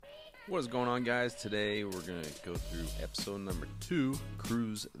What is going on, guys? Today we're going to go through episode number 2,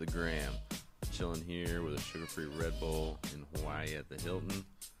 Cruise the Gram. Chilling here with a sugar-free Red Bull in Hawaii at the Hilton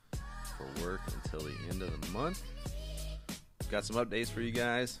for work until the end of the month. Got some updates for you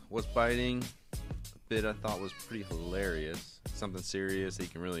guys. What's biting? A bit I thought was pretty hilarious. Something serious that you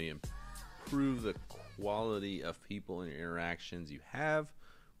can really improve the quality of people and interactions you have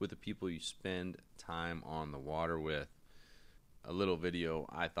with the people you spend time on the water with. A little video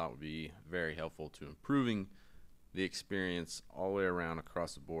I thought would be very helpful to improving the experience all the way around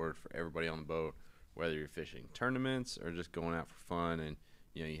across the board for everybody on the boat, whether you're fishing tournaments or just going out for fun and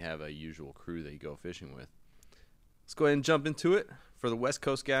you have a usual crew that you go fishing with. Let's go ahead and jump into it. For the West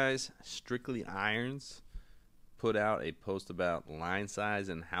Coast guys, Strictly Irons put out a post about line size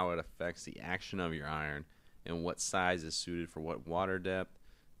and how it affects the action of your iron and what size is suited for what water depth,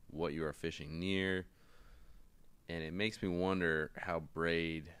 what you are fishing near. And it makes me wonder how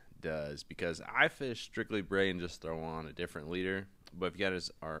braid does, because I fish strictly braid and just throw on a different leader. But if you guys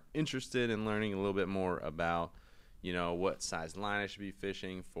are interested in learning a little bit more about, what size line I should be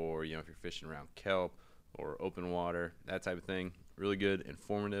fishing for, if you're fishing around kelp or open water, that type of thing, really good,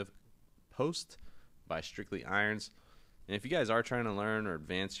 informative post by Strictly Irons. And if you guys are trying to learn or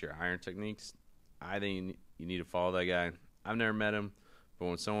advance your iron techniques, I think you need to follow that guy. I've never met him, but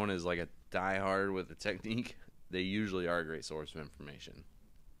when someone is like a diehard with a technique, they usually are a great source of information.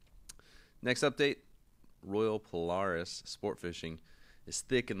 Next update, Royal Polaris Sport Fishing is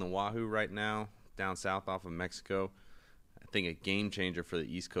thick in the Wahoo right now, down south off of Mexico. I think a game changer for the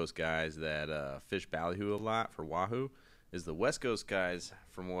East Coast guys that fish ballyhoo a lot for Wahoo is the West Coast guys,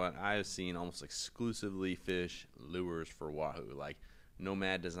 from what I've seen, almost exclusively fish lures for Wahoo, like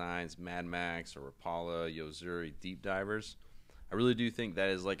Nomad Designs, Mad Max, or Rapala, Yozuri deep divers. I really do think that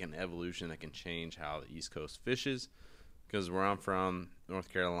is like an evolution that can change how the East Coast fishes, because where I'm from, North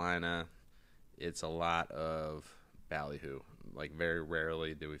Carolina, it's a lot of ballyhoo. Like, very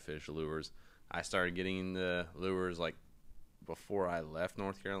rarely do we fish lures. I started getting the lures like before I left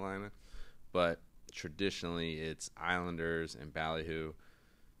North Carolina, but traditionally it's islanders and ballyhoo.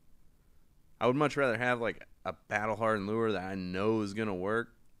 I would much rather have like a battle hardened lure that I know is gonna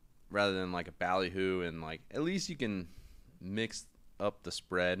work rather than like a ballyhoo, and like at least you can mix up the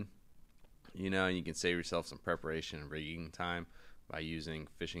spread, and you can save yourself some preparation and rigging time by using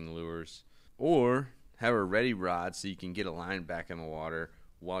fishing lures, or have a ready rod so you can get a line back in the water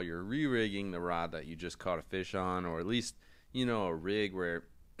while you're re-rigging the rod that you just caught a fish on, or at least a rig where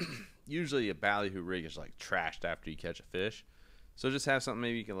usually a ballyhoo rig is like trashed after you catch a fish. So just have something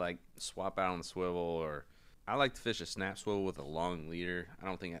maybe you can like swap out on the swivel, or I like to fish a snap swivel with a long leader. I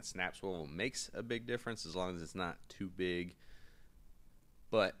don't think that snap swivel makes a big difference as long as it's not too big.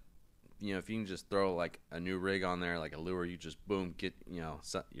 But, if you can just throw like a new rig on there, like a lure, you just boom, get,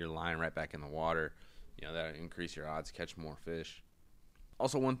 your line right back in the water. That'll increase your odds to catch more fish.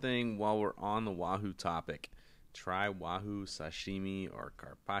 Also, one thing while we're on the Wahoo topic, try Wahoo sashimi or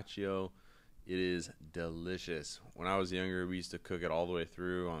carpaccio. It is delicious. When I was younger, we used to cook it all the way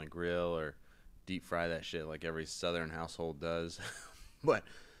through on a grill or deep fry that shit like every southern household does. But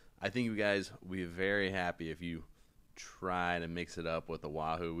I think you guys will be very happy if you try to mix it up with the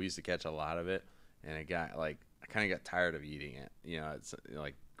Wahoo. We used to catch a lot of it, and I kind of got tired of eating it. It's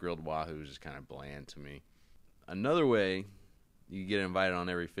like grilled Wahoo is just kind of bland to me. Another way you get invited on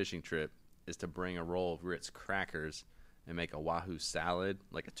every fishing trip is to bring a roll of Ritz crackers and make a Wahoo salad,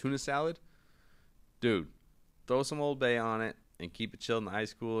 like a tuna salad. Dude, throw some Old Bay on it and keep it chilled in the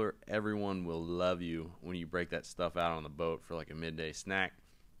ice cooler. Everyone will love you when you break that stuff out on the boat for like a midday snack.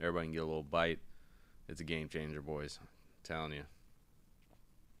 Everybody can get a little bite. It's a game changer, boys. I'm telling you.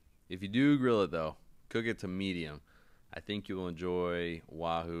 If you do grill it, though, cook it to medium. I think you'll enjoy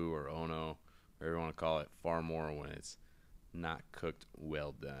Wahoo or Ono, whatever you want to call it, far more when it's not cooked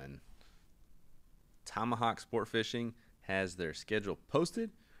well done. Tomahawk Sport Fishing has their schedule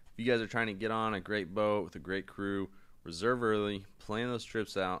posted. If you guys are trying to get on a great boat with a great crew, reserve early, plan those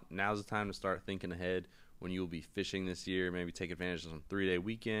trips out. Now's the time to start thinking ahead when you'll be fishing this year. Maybe take advantage of some 3-day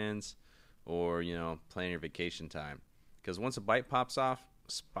weekends, or plan your vacation time, because once a bite pops off,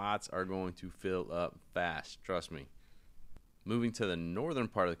 spots are going to fill up fast, trust me. Moving to the northern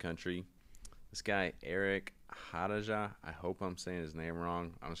part of the country, this guy Eric Hadaja, I hope I'm saying his name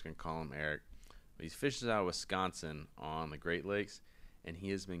wrong, I'm just going to call him Eric, but he fishes out of Wisconsin on the Great Lakes, and he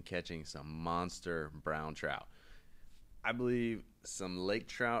has been catching some monster brown trout. I believe some lake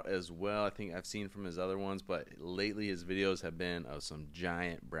trout as well. I think I've seen from his other ones, but lately his videos have been of some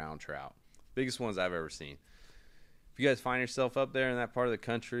giant brown trout. Biggest ones I've ever seen. If you guys find yourself up there in that part of the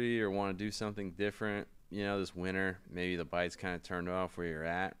country or want to do something different, this winter, maybe the bite's kind of turned off where you're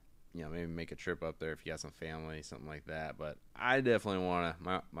at, maybe make a trip up there if you got some family, something like that. But I definitely want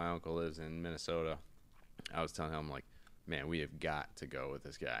to. My uncle lives in Minnesota. I was telling him, like, man, we have got to go with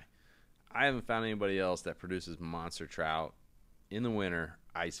this guy. I haven't found anybody else that produces monster trout in the winter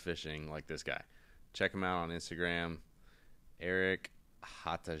ice fishing like this guy. Check him out on Instagram, Eric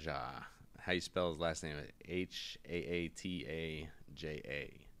Hataja. How you spell his last name? Haataja.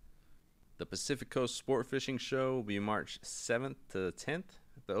 The Pacific Coast Sport Fishing Show will be March 7th to the 10th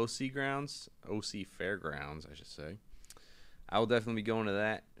at the OC Fairgrounds, I should say. I will definitely be going to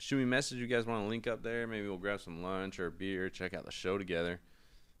that. Shoot me a message if you guys want to link up there. Maybe we'll grab some lunch or a beer, check out the show together.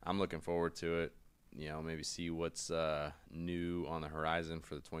 I'm looking forward to it. Maybe see what's new on the horizon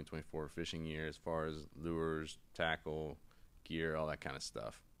for the 2024 fishing year as far as lures, tackle, gear, all that kind of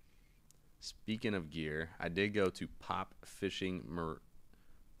stuff. Speaking of gear, I did go to Pop Fishing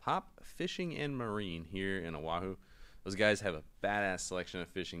and Marine here in Wahoo. Those guys have a badass selection of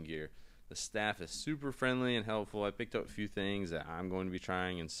fishing gear. The staff is super friendly and helpful. I picked up a few things that I'm going to be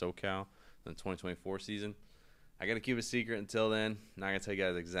trying in SoCal in the 2024 season. I got to keep it a secret until then. Not going to tell you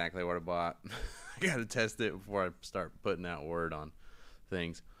guys exactly what I bought. I got to test it before I start putting out word on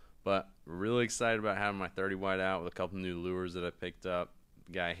things. But really excited about having my 30 wide out with a couple new lures that I picked up.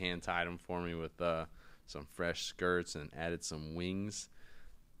 The guy hand tied them for me with some fresh skirts and added some wings.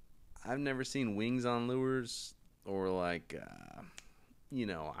 I've never seen wings on lures or like,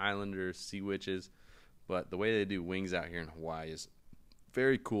 Islanders, sea witches. But the way they do wings out here in Hawaii is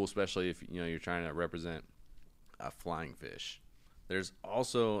very cool, especially if, you're trying to represent a flying fish. There's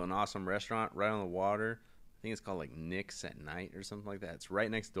also an awesome restaurant right on the water. I think it's called like Nick's at Night or something like that. It's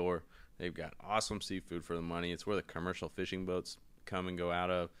right next door. They've got awesome seafood for the money. It's where the commercial fishing boats come and go out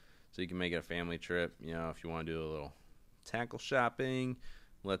of, so you can make it a family trip. If you want to do a little tackle shopping,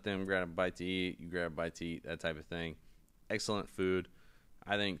 let them grab a bite to eat, you grab a bite to eat, that type of thing. Excellent food.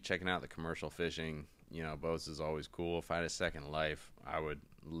 I think checking out the commercial fishing, boats is always cool. If I had a second life, I would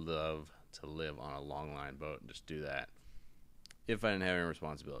love to live on a long line boat and just do that if I didn't have any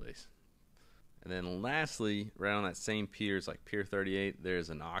responsibilities. And then lastly, right on that same pier, it's like Pier 38, there's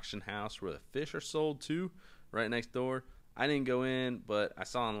an auction house where the fish are sold too, right next door. I didn't go in, but I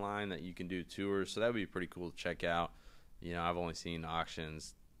saw online that you can do tours, so that would be pretty cool to check out. I've only seen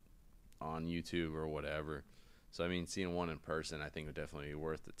auctions on YouTube or whatever. So, seeing one in person I think would definitely be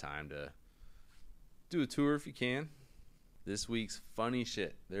worth the time to do a tour if you can. This week's funny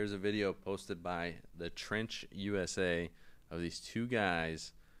shit. There's a video posted by the Trench USA of these two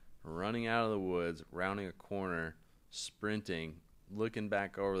guys running out of the woods, rounding a corner, sprinting, looking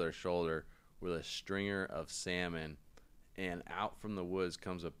back over their shoulder with a stringer of salmon, and out from the woods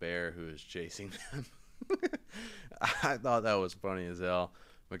comes a bear who is chasing them. I thought that was funny as hell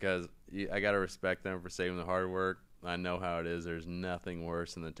because I got to respect them for saving the hard work. I know how it is. There's nothing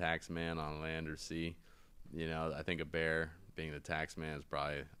worse than the tax man on land or sea. I think a bear being the tax man is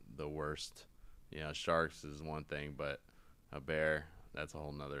probably the worst. Sharks is one thing, but a bear, that's a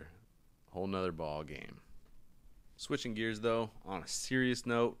whole nother ball game. Switching gears though, on a serious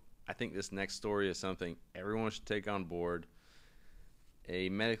note, I think this next story is something everyone should take on board. A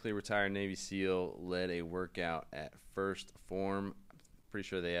medically retired Navy SEAL led a workout at First Form. Pretty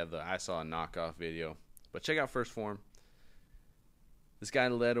sure they have I saw a knockoff video, but check out First Form. This guy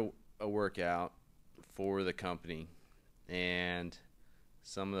led a workout for the company, and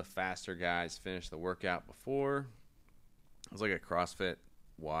some of the faster guys finished the workout before. It was like a CrossFit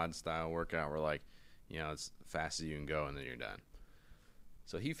WOD style workout where it's fast as you can go and then you're done.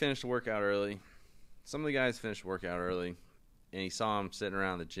 So he finished the workout early. Some of the guys finished the workout early, and he saw him sitting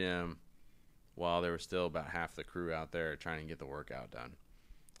around the gym while there was still about half the crew out there trying to get the workout done.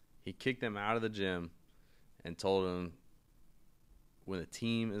 He kicked them out of the gym and told them, when a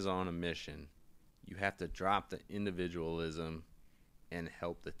team is on a mission, you have to drop the individualism and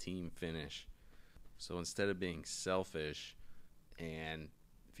help the team finish. So instead of being selfish, and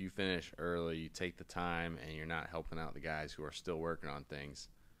if you finish early, you take the time and you're not helping out the guys who are still working on things,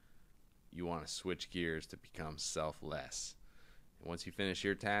 you want to switch gears to become selfless. And once you finish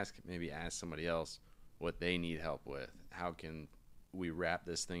your task, maybe ask somebody else what they need help with. How can we wrap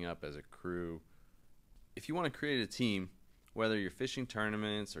this thing up as a crew? If you want to create a team, whether you're fishing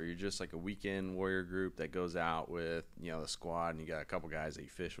tournaments or you're just like a weekend warrior group that goes out with, the squad, and you got a couple guys that you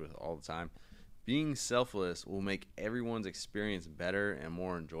fish with all the time, being selfless will make everyone's experience better and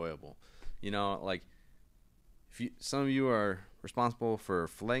more enjoyable. Some of you are responsible for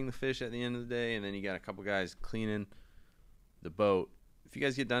filleting the fish at the end of the day, and then you got a couple guys cleaning the boat. If you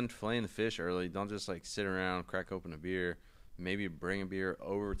guys get done filleting the fish early, don't just sit around, crack open a beer. Maybe bring a beer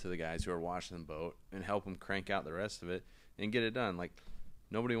over to the guys who are washing the boat and help them crank out the rest of it and get it done.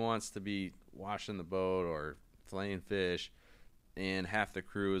 Nobody wants to be washing the boat or filleting fish, and half the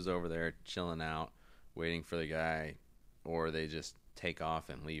crew is over there chilling out, waiting for the guy, or they just take off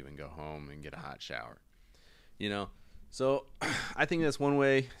and leave and go home and get a hot shower. So I think that's one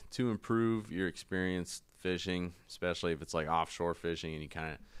way to improve your experience fishing, especially if it's like offshore fishing and you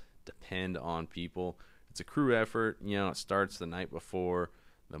kind of depend on people. It's a crew effort. It starts the night before,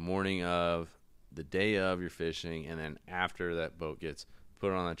 the morning of, the day of your fishing, and then after that boat gets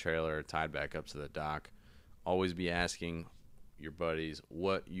put on the trailer or tied back up to the dock. Always be asking your buddies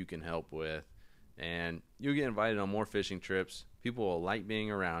what you can help with, and you'll get invited on more fishing trips. People will like being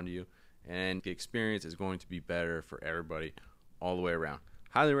around you, and the experience is going to be better for everybody all the way around.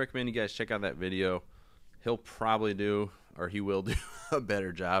 Highly recommend you guys check out that video. He'll probably do, or he will do, a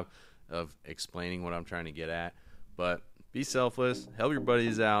better job of explaining what I'm trying to get at. But be selfless, help your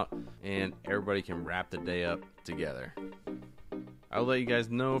buddies out, and everybody can wrap the day up together. I'll let you guys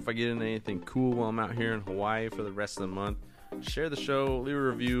know if I get into anything cool while I'm out here in Hawaii for the rest of the month. Share the show, leave a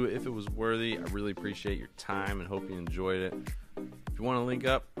review if it was worthy. I really appreciate your time and hope you enjoyed it. If you want to link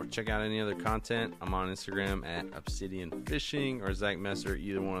up or check out any other content, I'm on Instagram at Obsidian Fishing or Zach Messer.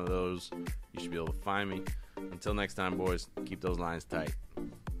 Either one of those, you should be able to find me. Until next time, boys, keep those lines tight.